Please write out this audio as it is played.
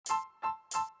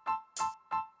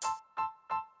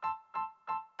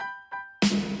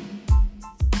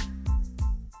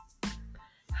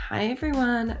Hi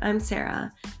everyone, I'm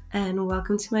Sarah, and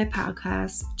welcome to my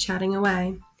podcast, Chatting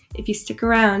Away. If you stick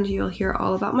around, you'll hear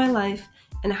all about my life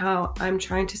and how I'm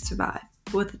trying to survive,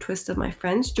 with a twist of my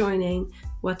friends joining,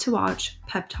 what to watch,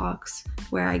 pep talks,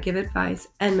 where I give advice,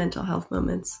 and mental health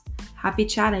moments. Happy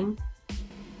chatting!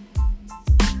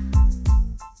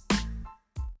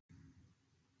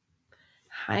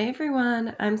 Hi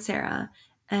everyone, I'm Sarah,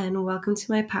 and welcome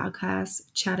to my podcast,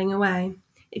 Chatting Away.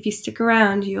 If you stick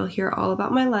around, you'll hear all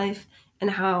about my life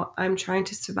and how I'm trying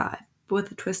to survive,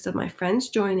 with a twist of my friends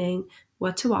joining,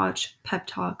 what to watch, pep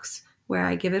talks, where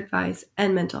I give advice,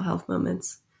 and mental health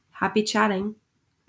moments. Happy chatting!